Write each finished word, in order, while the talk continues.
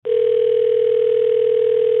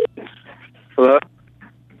Hello?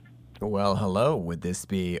 Well, hello. Would this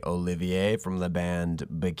be Olivier from the band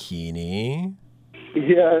Bikini?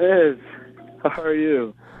 Yeah, it is. How are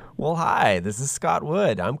you? Well, hi. This is Scott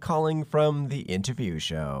Wood. I'm calling from the interview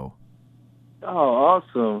show. Oh,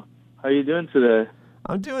 awesome. How you doing today?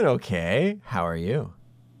 I'm doing okay. How are you?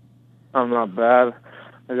 I'm not bad.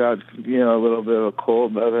 I got, a little bit of a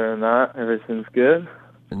cold, but other than that, everything's good.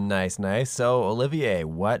 Nice, nice. So, Olivier,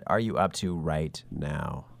 what are you up to right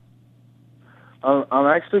now? I'm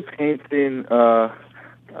actually painting a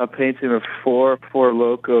painting of four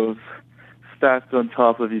locos stacked on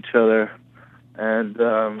top of each other, and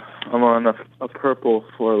I'm on a purple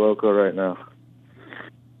Four Loco right now.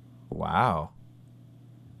 Wow.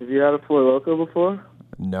 Have you had a Four Loco before?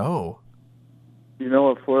 No. You know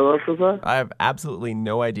what Four Locos are? I have absolutely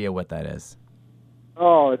no idea what that is.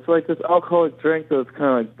 Oh, it's like this alcoholic drink that's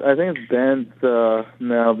kind of I think it's banned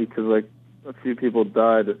now because like a few people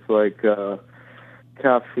died. It's like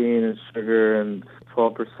caffeine and sugar and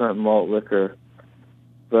 12% malt liquor.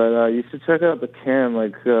 But you should check out the can.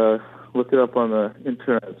 Look it up on the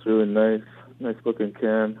internet. It's really nice looking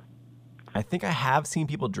can. I think I have seen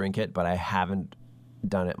people drink it, but I haven't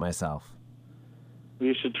done it myself.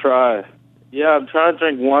 You should try. Yeah, I'm trying to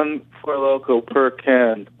drink one Four Loko per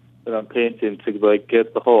can that I'm painting to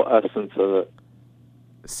get the whole essence of it.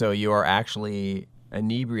 So you are actually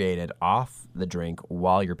inebriated off the drink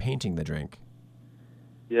while you're painting the drink.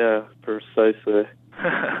 Yeah, precisely.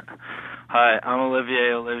 Hi, I'm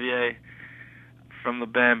Olivier from the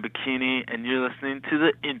band Bikini, and you're listening to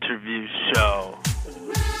The Interview Show.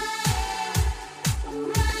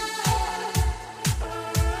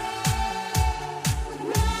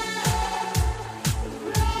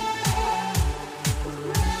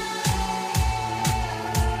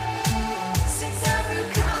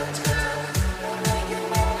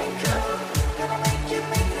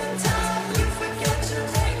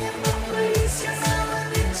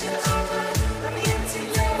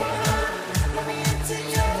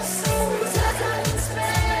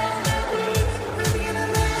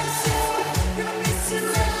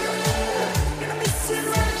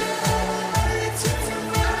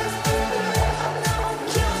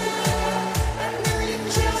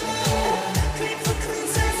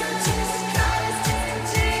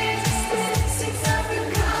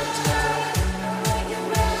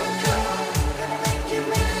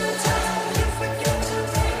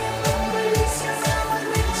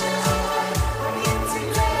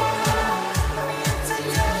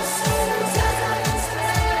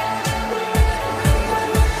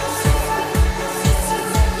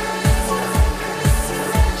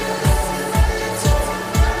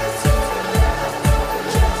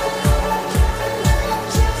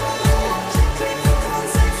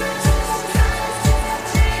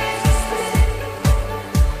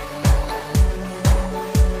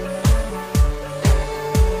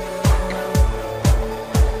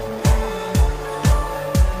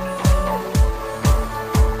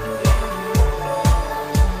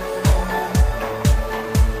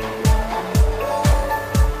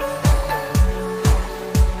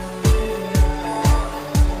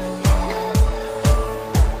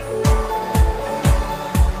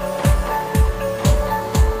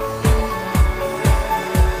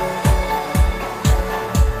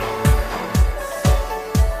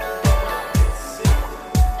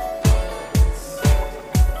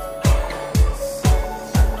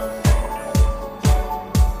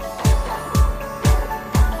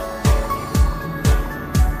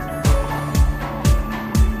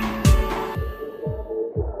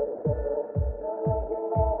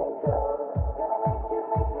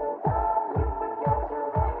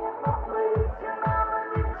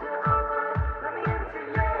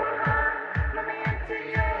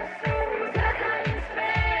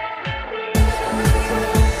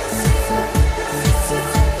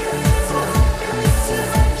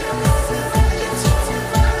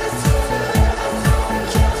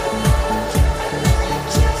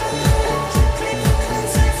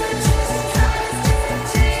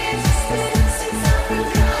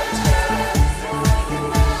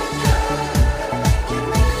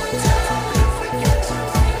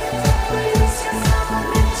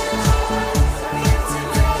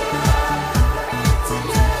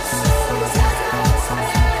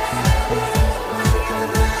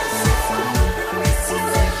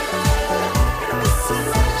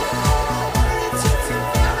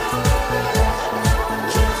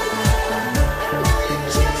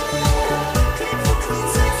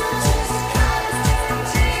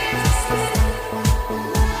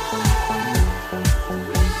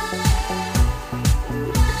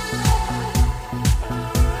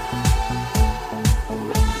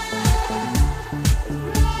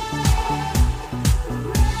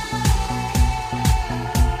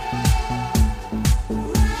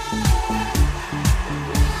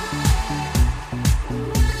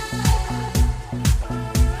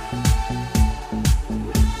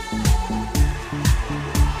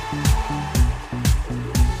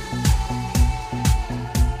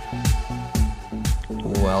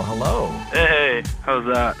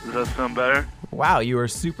 How's that? Does that sound better? Wow, you are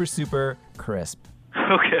super, super crisp.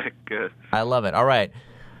 Okay, good. I love it. All right.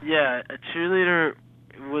 Yeah, A Cheerleader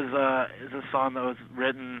is a song that was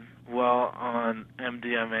written well on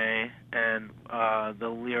MDMA, and the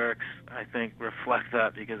lyrics, I think, reflect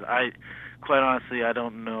that, because quite honestly, I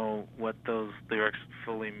don't know what those lyrics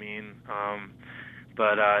fully mean.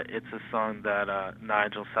 But it's a song that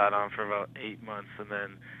Nigel sat on for about 8 months and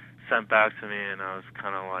then sent back to me, and I was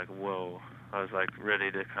kind of like, whoa. I was like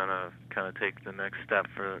ready to kind of take the next step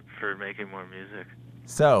for making more music.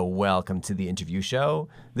 So, welcome to the interview show.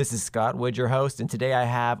 This is Scott Wood, your host, and today I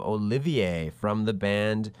have Olivier from the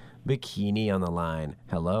band Bikini on the line.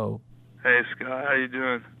 Hello. Hey, Scott. How you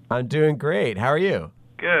doing? I'm doing great. How are you?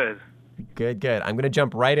 Good. Good. I'm going to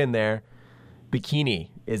jump right in there. Bikini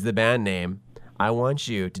is the band name. I want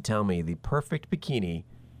you to tell me the perfect bikini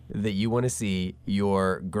that you want to see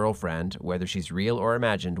your girlfriend, whether she's real or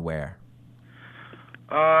imagined, wear.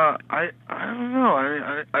 I don't know.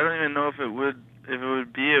 I don't even know if it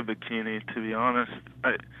would be a bikini, to be honest.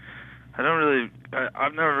 I've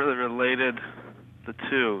never really related the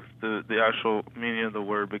two, the actual meaning of the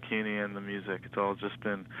word bikini and the music. It's all just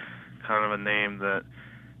been kind of a name that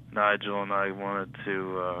Nigel and I wanted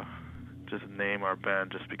to just name our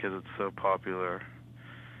band just because it's so popular.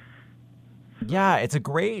 Yeah, it's a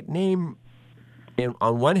great name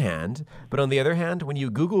on one hand, but on the other hand, when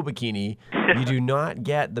you Google Bikini, you do not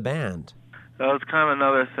get the band. That was kind of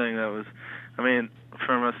another thing that was, I mean,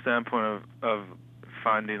 from a standpoint of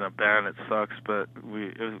finding a band, it sucks, but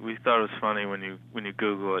we thought it was funny when you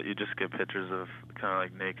Google it, you just get pictures of kind of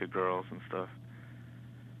like naked girls and stuff.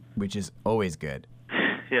 Which is always good.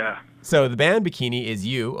 Yeah. So the band Bikini is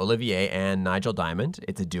you, Olivier, and Nigel Diamond.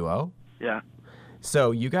 It's a duo. Yeah.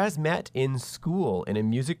 So you guys met in school in a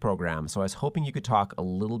music program, so I was hoping you could talk a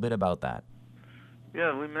little bit about that.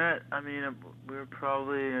 Yeah, we met, I mean, we were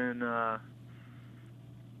probably in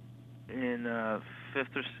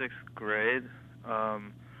 5th or 6th grade.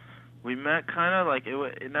 We met kind of like, we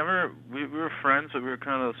were friends, but we were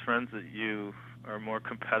kind of those friends that you are more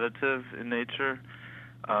competitive in nature.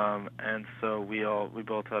 And so we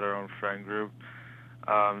both had our own friend group.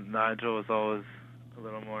 Nigel was always a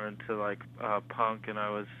little more into like punk, and I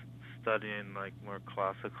was studying like more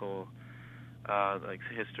classical, like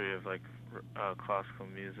history of like classical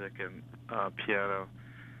music and piano.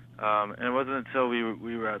 And it wasn't until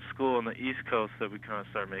we were at school on the East Coast that we kind of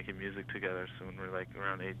started making music together. So when we were like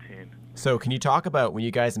around 18. So can you talk about when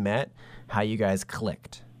you guys met, how you guys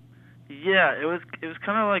clicked? Yeah, it was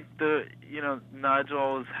kind of like Nigel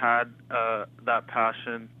always had that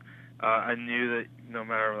passion. I knew that no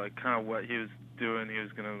matter like kind of what he was doing, he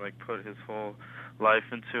was gonna like put his whole life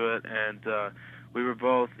into it. And we were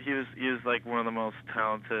both. He was like one of the most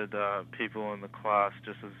talented people in the class,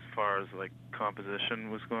 just as far as like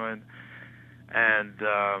composition was going. And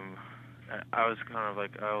I was kind of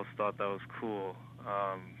like, I always thought that was cool.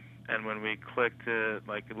 And when we clicked it,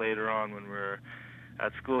 like later on when we were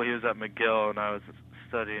at school, he was at McGill and I was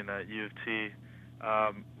studying at U of T.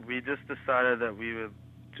 We just decided that we would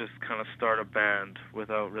just kind of start a band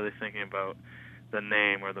without really thinking about the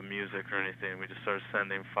name or the music or anything. We just started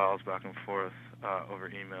sending files back and forth over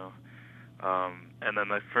email. And then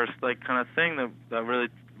the first like kind of thing that really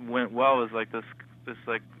went well was like this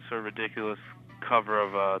like sort of ridiculous cover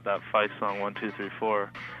of that Feist song 1, 2, 3,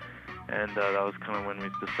 4. And that was kind of when we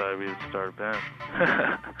decided we would start a band.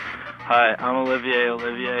 Hi, I'm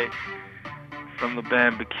Olivier from the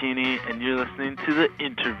band Bikini, and you're listening to the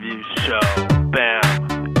interview show. Bam!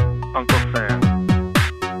 Uncle Sam.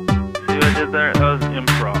 See what I did there? That was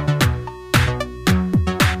improv.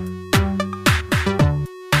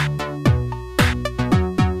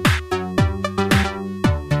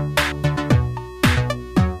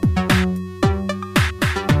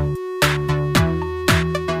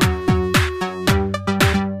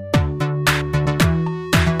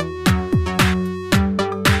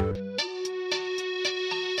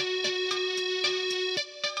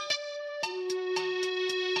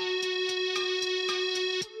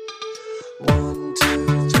 One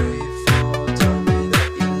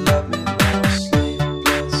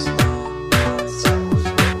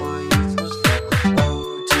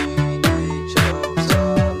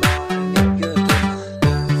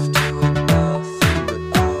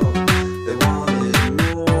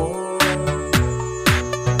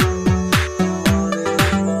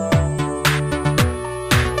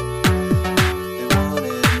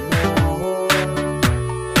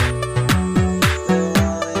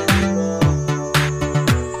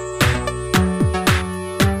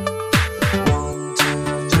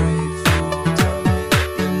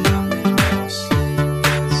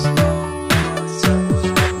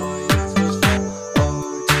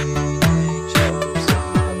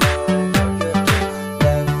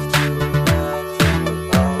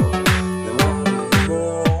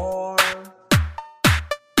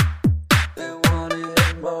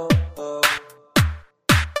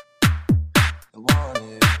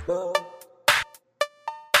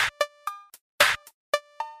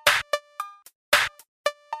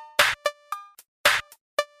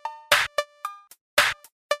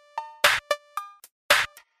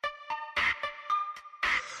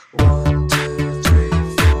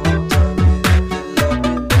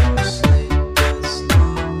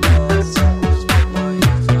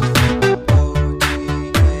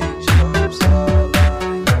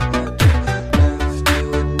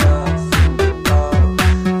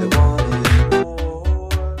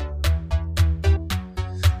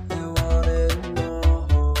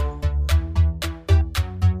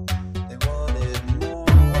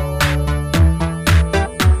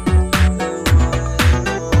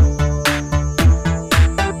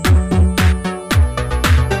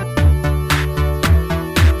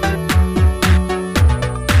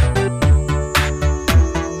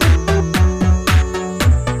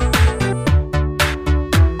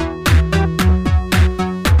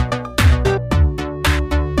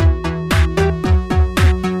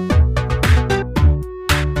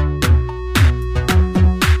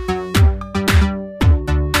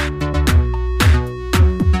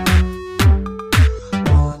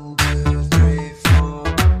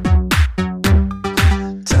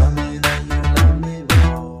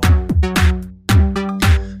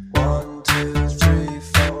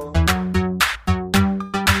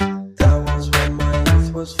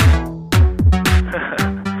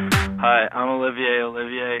Hi, I'm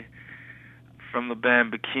Olivier from the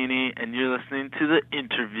band Bikini, and you're listening to The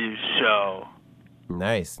Interview Show.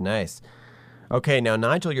 Nice, nice. Okay, now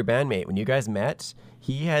Nigel, your bandmate, when you guys met,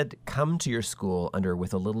 he had come to your school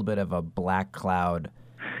with a little bit of a black cloud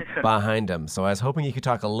behind him. So I was hoping you could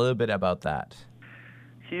talk a little bit about that.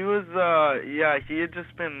 He was, he had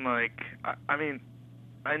just been like, I mean,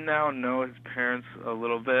 I now know his parents a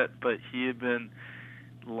little bit, but he had been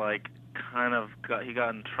like he got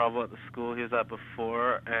in trouble at the school he was at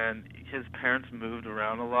before, and his parents moved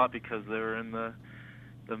around a lot because they were in the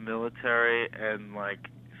military, and like,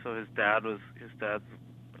 so his dad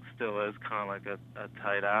still is kind of like a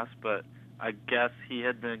tight ass, but I guess he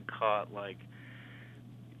had been caught, like,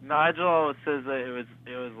 Nigel always says that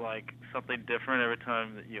it was like something different every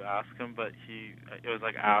time that you ask him, but it was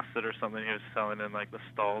like acid or something he was selling in like the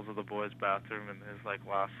stalls of the boys' bathroom in his like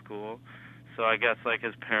last school. So I guess like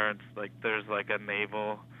his parents, like, there's like a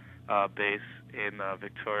naval base in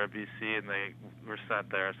Victoria, BC, and they were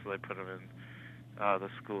sent there, so they put him in the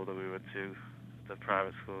school that we went to, the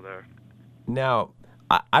private school there. Now,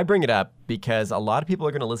 I bring it up because a lot of people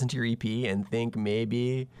are going to listen to your EP and think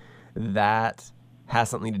maybe that has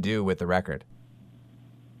something to do with the record.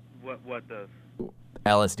 What does?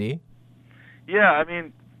 LSD? Yeah, I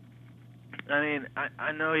mean,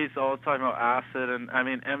 I know he's always talking about acid, and I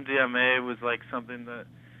mean, MDMA was like something that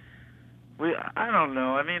I don't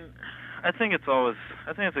know. I mean, I think it's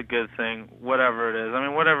a good thing, whatever it is. I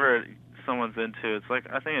mean, whatever someone's into, it's like,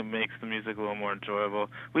 I think it makes the music a little more enjoyable.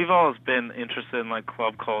 We've always been interested in like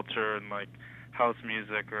club culture and like house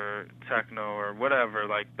music or techno or whatever,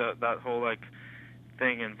 like that whole like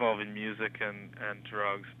thing involving music and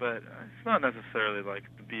drugs, but it's not necessarily like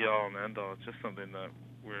the be all and end all. It's just something that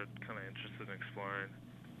we're kind of interested in exploring.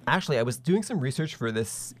 Actually, I was doing some research for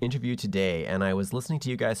this interview today, and I was listening to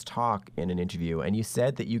you guys talk in an interview, and you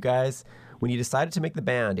said that you guys, when you decided to make the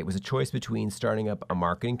band, it was a choice between starting up a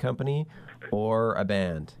marketing company or a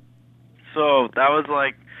band. So that was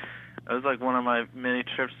like one of my many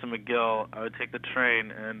trips to McGill. I would take the train,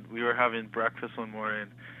 and we were having breakfast one morning,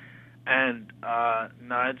 and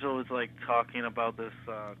Nigel was like talking about this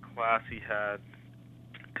class he had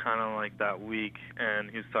kind of like that week, and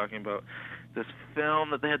he was talking about this film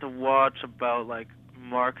that they had to watch about like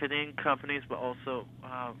marketing companies, but also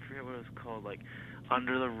I forget what it was called, like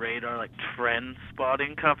under the radar, like trend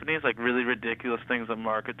spotting companies, like really ridiculous things that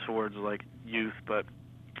market towards like youth, but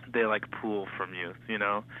they like pull from youth, you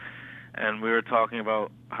know. And we were talking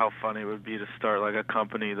about how funny it would be to start like a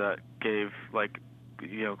company that gave like,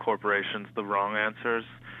 you know, corporations the wrong answers.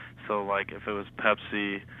 So like if it was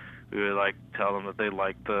Pepsi, we would like tell them that they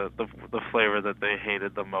liked the flavor that they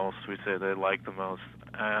hated the most. We say they liked the most,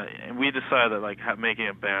 and we decided that like making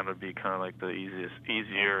a band would be kind of like the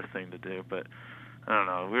easier thing to do. But I don't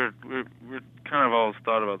know. We're kind of always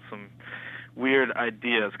thought about some weird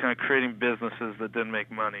ideas, kind of creating businesses that didn't make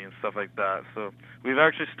money and stuff like that. So we've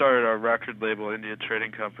actually started our record label, India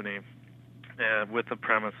Trading Company, with the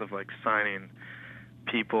premise of like signing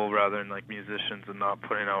people rather than like musicians and not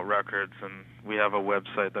putting out records. And we have a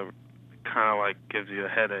website that kind of like gives you a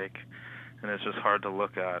headache, and it's just hard to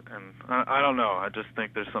look at. And I don't know, I just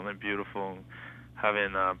think there's something beautiful in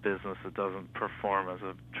having a business that doesn't perform as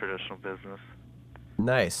a traditional business.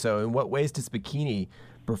 Nice. So in what ways does Bikini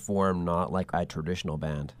perform not like a traditional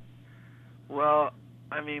band? Well,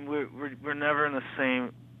 I mean, we're never in the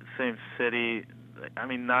same city. I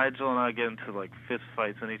mean, Nigel and I get into like fist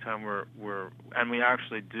fights anytime and we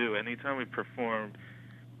actually do. Anytime we perform,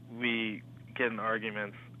 we get in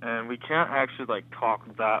arguments, and we can't actually like talk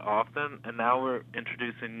that often. And now we're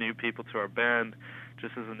introducing new people to our band,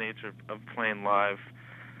 just as the nature of playing live.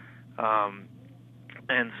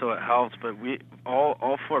 And so it helps. But we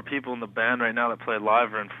all 4 people in the band right now that play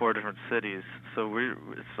live are in 4 different cities. So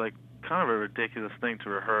it's like kind of a ridiculous thing to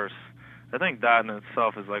rehearse. I think that in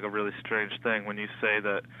itself is like a really strange thing when you say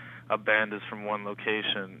that a band is from one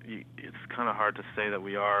location. It's kind of hard to say that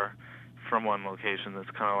we are from one location. It's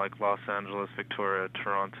kind of like Los Angeles, Victoria,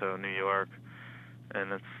 Toronto, New York,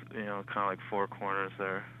 and it's kind of like 4 corners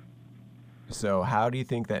there. So how do you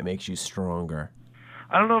think that makes you stronger?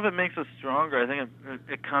 I don't know if it makes us stronger. I think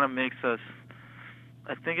it kind of makes us.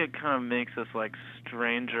 I think it kind of makes us like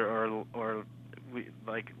stranger or we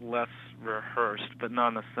like less rehearsed, but not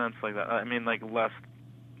in a sense like that. I mean, like less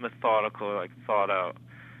methodical, like thought out.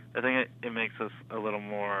 I think it makes us a little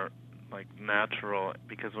more like natural,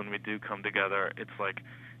 because when we do come together, it's like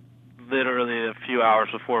literally a few hours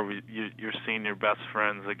before you're seeing your best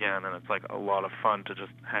friends again, and it's like a lot of fun to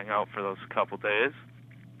just hang out for those couple days.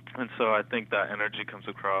 And so I think that energy comes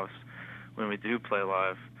across when we do play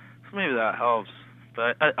live. So maybe that helps.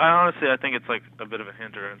 But I honestly, I think it's like a bit of a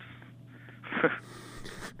hindrance.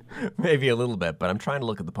 Maybe a little bit, but I'm trying to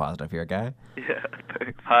look at the positive here, guy. Yeah,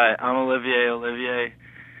 thanks. Hi, I'm Olivier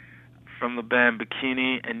from the band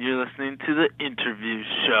Bikini, and you're listening to The Interview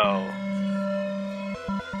Show.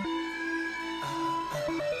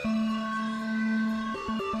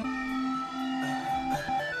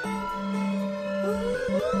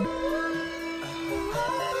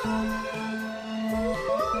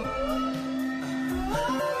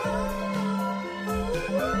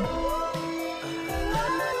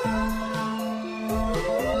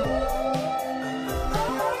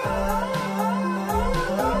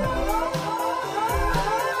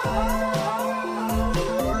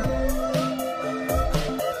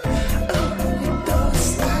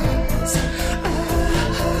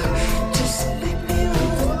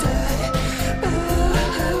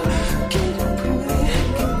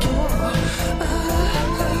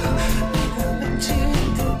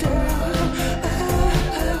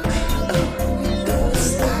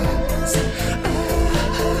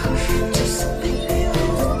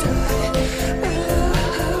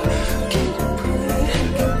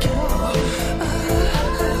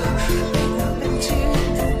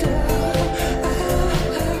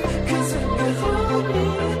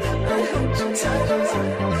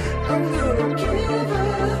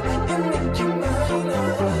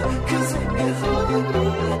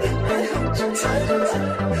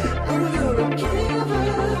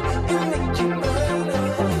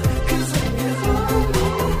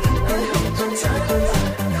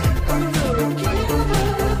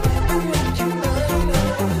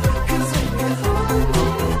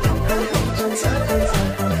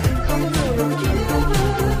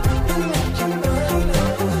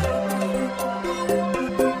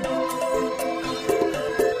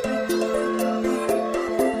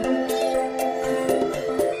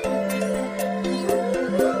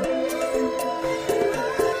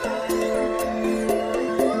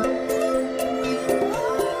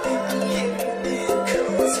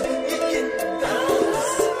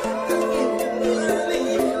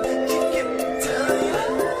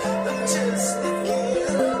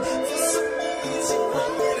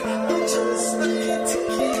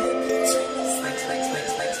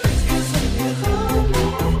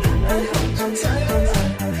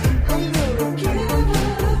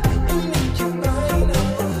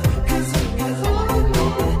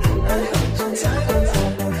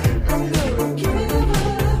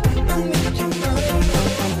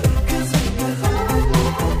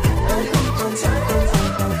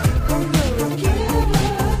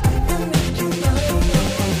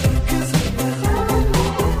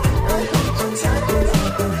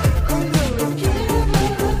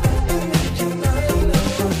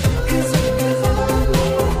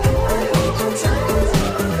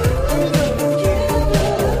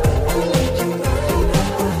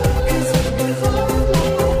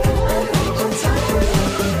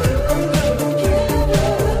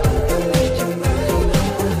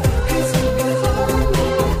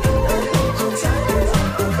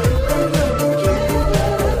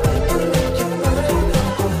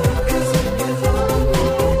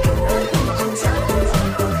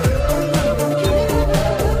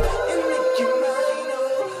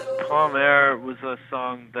 Palm-Aire was a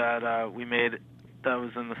song that we made that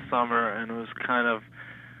was in the summer, and it was kind of,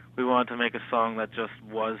 we wanted to make a song that just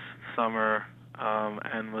was summer,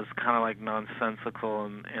 and was kind of like nonsensical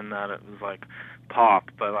in that it was like pop,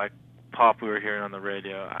 but like pop we were hearing on the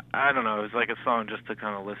radio. I don't know, it was like a song just to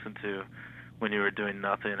kind of listen to when you were doing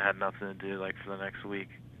nothing and had nothing to do like for the next week.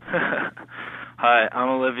 Hi, I'm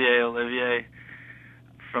Olivier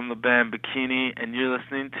from the band Bikini, and you're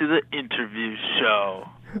listening to The Interview Show.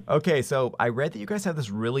 Okay, so I read that you guys have this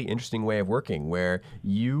really interesting way of working where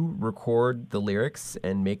you record the lyrics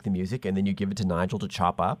and make the music, and then you give it to Nigel to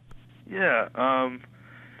chop up. Yeah,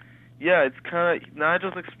 it's kind of,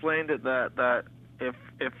 Nigel's explained it that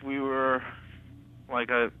if we were like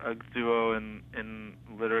a duo in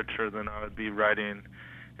literature, then I would be writing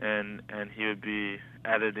and he would be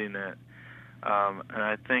editing it. And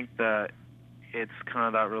I think that it's kind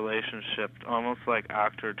of that relationship, almost like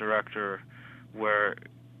actor-director, where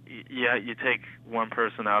you take one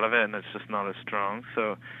person out of it and it's just not as strong.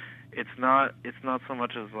 So it's not so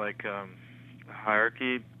much as like a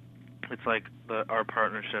hierarchy. It's like our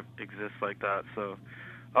partnership exists like that. So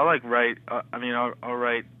I'll like write. I'll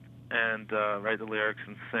write and write the lyrics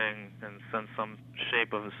and sing and send some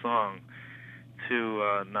shape of a song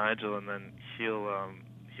to Nigel, and then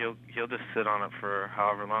he'll just sit on it for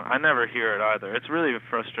however long. I never hear it either. It's really a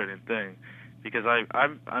frustrating thing because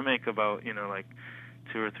I make about like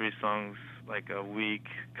 2 or 3 songs like a week,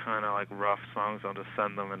 kind of like rough songs. I'll just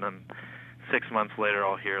send them, and then 6 months later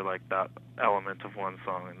I'll hear like that element of one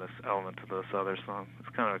song and this element of this other song. It's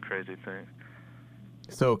kind of a crazy thing.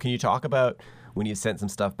 So can you talk about when you sent some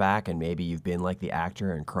stuff back and maybe you've been like the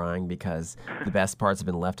actor and crying because the best parts have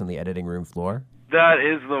been left on the editing room floor? That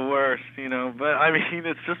is the worst, but I mean,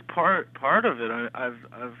 it's just part of it.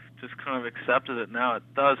 I've just kind of accepted it now. It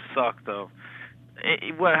does suck, though.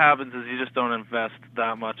 What happens is you just don't invest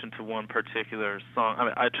that much into one particular song. I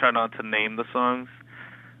mean, I try not to name the songs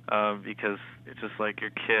because it's just like your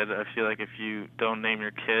kid. I feel like if you don't name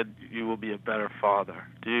your kid, you will be a better father.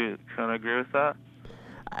 Do you kind of agree with that?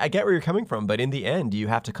 I get where you're coming from, but in the end, you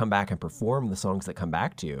have to come back and perform the songs that come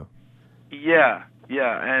back to you. Yeah,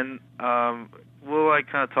 and we'll like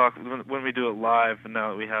kind of talk when we do it live. And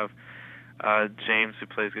now that we have James who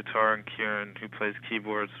plays guitar and Kieran who plays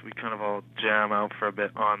keyboards, we kind of all jam out for a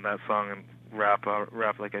bit on that song and rap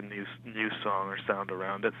like a new song or sound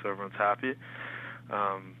around it, so everyone's happy.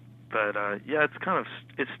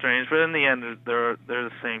 It's strange, but in the end, they're the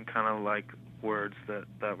same kind of like words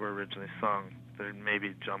that were originally sung. They're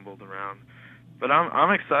maybe jumbled around, but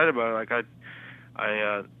I'm excited about it. Like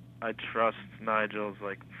I trust Nigel's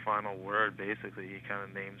like final word. Basically, he kind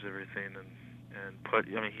of names everything and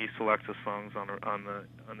he selects the songs on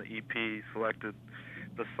the EP. He selected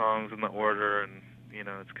the songs in the order, and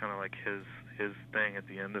it's kind of like his thing at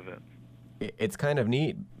the end of it. It's kind of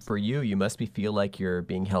neat for you. You must feel like you're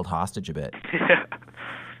being held hostage a bit. Yeah,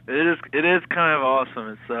 it is kind of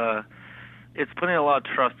awesome. It's putting a lot of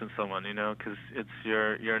trust in someone, because it's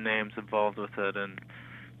your name's involved with it, and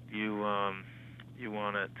you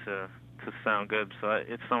want it to sound good. So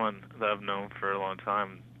it's someone that I've known for a long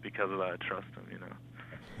time. Because of that, I trust him,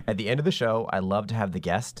 At the end of the show, I love to have the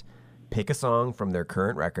guest pick a song from their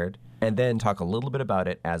current record and then talk a little bit about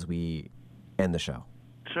it as we end the show.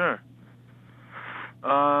 Sure.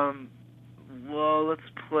 Well, let's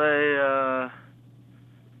play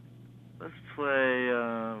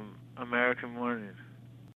American Mourning.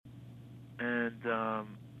 And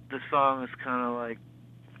this song is kind of like,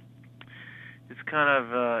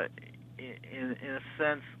 in a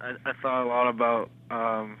sense, I thought a lot about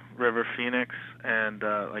River Phoenix and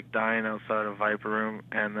like dying outside a Viper Room,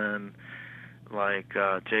 and then like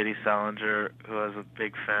J.D. Salinger, who I was a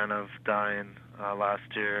big fan of, dying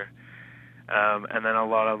last year, and then a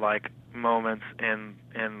lot of like moments in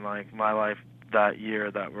like my life that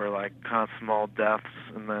year that were like kind of small deaths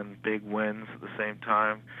and then big wins at the same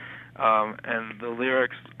time. And the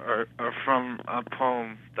lyrics are from a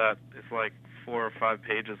poem that is like 4 or 5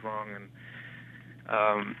 pages long, and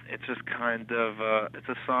it's just kind of it's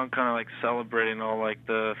a song kind of like celebrating all like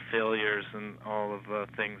the failures and all of the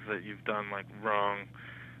things that you've done like wrong,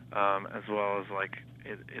 as well as like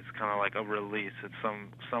it's kind of like a release. It's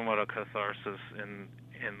somewhat a catharsis in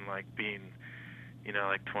like being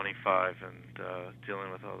like 25 and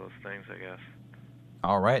dealing with all those things, I guess.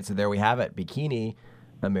 All right, so there we have it. Bikini,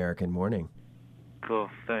 American Mourning. Cool,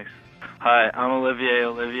 thanks. Hi, I'm Olivier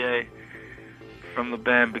Olivier from the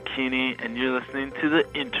band Bikini, and you're listening to The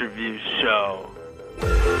Interview Show.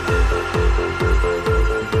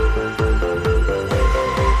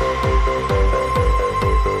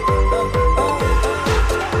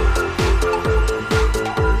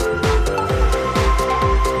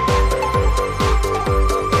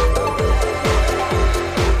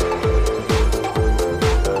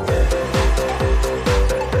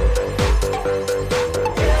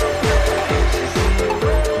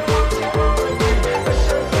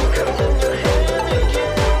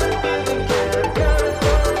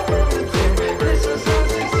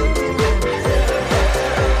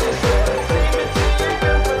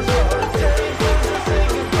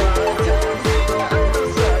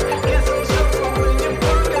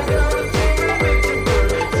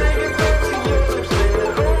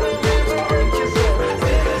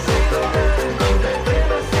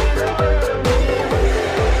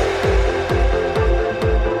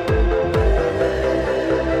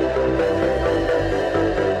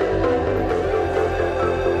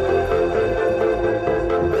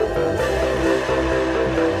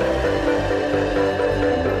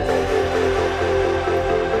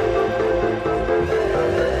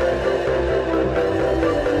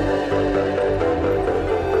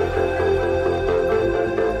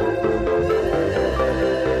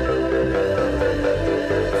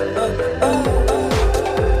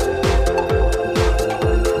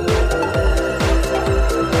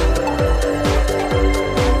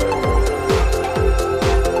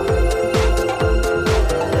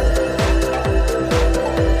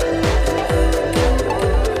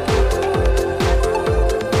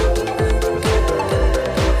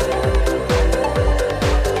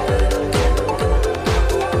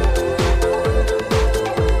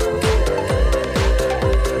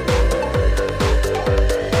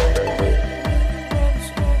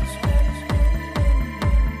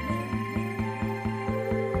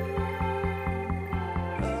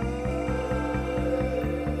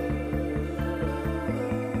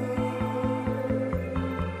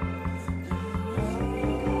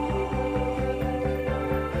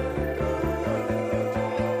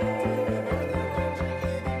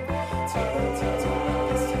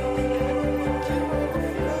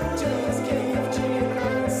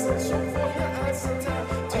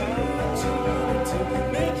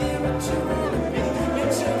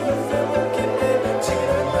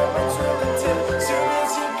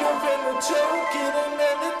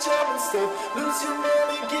 Lose your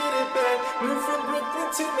money, get it back. Move from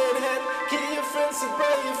Brooklyn to Manhattan. Get your friends to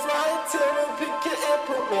buy you flight. Tell them pick your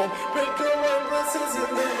airport, man. Break all my glasses in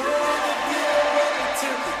the world if you don't want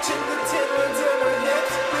me to.